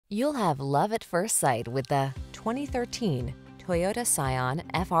You'll have love at first sight with the 2013 Toyota Scion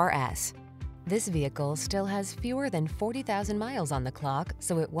FRS. This vehicle still has fewer than 40,000 miles on the clock,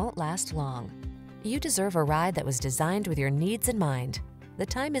 so it won't last long. You deserve a ride that was designed with your needs in mind. The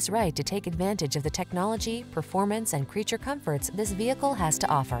time is right to take advantage of the technology, performance, and creature comforts this vehicle has to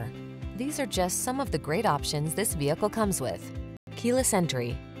offer. These are just some of the great options this vehicle comes with: keyless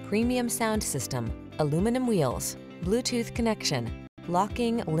entry, premium sound system, aluminum wheels, Bluetooth connection,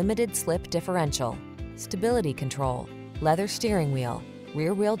 locking limited slip differential, stability control, leather steering wheel,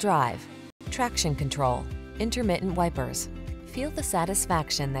 rear-wheel drive, traction control, intermittent wipers. Feel the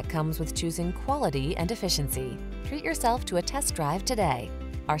satisfaction that comes with choosing quality and efficiency. Treat yourself to a test drive today.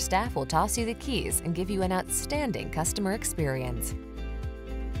 Our staff will toss you the keys and give you an outstanding customer experience.